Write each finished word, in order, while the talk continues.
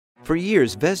For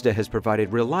years, VESDA has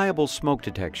provided reliable smoke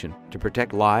detection to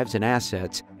protect lives and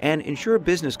assets and ensure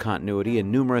business continuity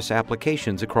in numerous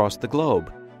applications across the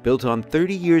globe. Built on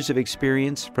 30 years of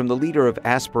experience from the leader of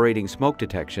aspirating smoke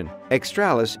detection,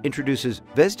 Xtralis introduces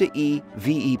VESDA-E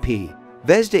VEP.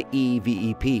 VESDA-E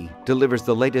VEP delivers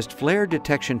the latest Flair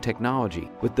detection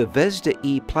technology with the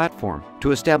VESDA-E platform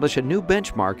to establish a new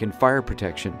benchmark in fire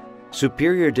protection.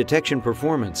 Superior detection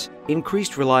performance,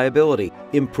 increased reliability,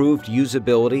 improved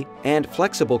usability, and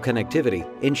flexible connectivity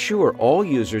ensure all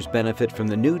users benefit from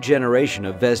the new generation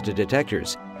of VESDA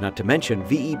detectors. Not to mention,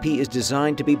 VEP is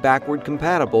designed to be backward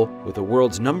compatible with the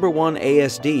world's #1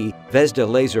 ASD, VESDA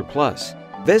Laser Plus.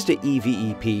 VESDA-E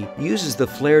VEP uses the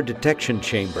Flair detection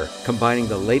chamber, combining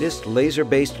the latest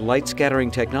laser-based light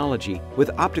scattering technology with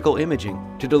optical imaging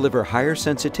to deliver higher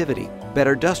sensitivity,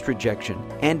 better dust rejection,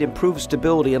 and improved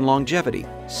stability and longevity,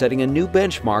 setting a new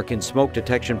benchmark in smoke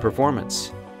detection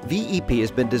performance. VEP has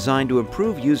been designed to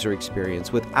improve user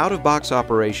experience with out-of-box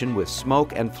operation with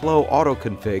smoke and flow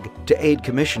auto-config to aid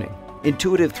commissioning,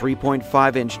 intuitive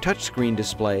 3.5-inch touchscreen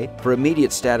display for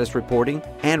immediate status reporting,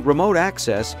 and remote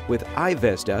access with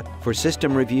iVESDA for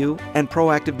system review and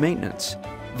proactive maintenance.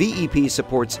 VEP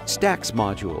supports STAX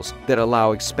modules that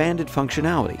allow expanded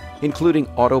functionality, including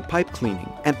auto pipe cleaning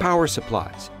and power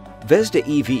supplies.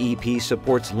 VESDA-E VEP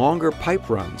supports longer pipe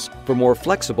runs for more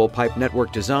flexible pipe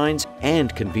network designs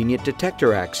and convenient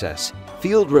detector access,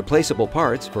 field replaceable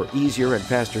parts for easier and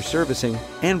faster servicing,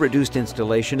 and reduced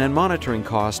installation and monitoring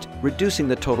cost, reducing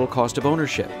the total cost of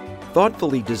ownership.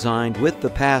 Thoughtfully designed with the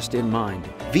past in mind,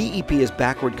 VEP is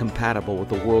backward compatible with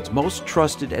the world's most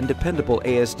trusted and dependable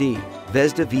ASD,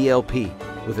 VESDA VLP,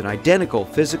 with an identical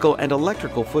physical and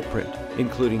electrical footprint,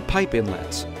 including pipe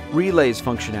inlets, relays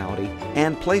functionality,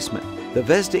 and placement. The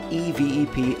VESDA-E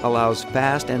VEP allows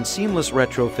fast and seamless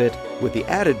retrofit with the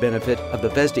added benefit of the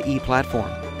VESDA-E platform.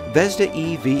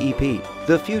 VESDA-E VEP,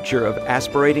 the future of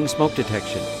aspirating smoke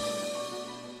detection.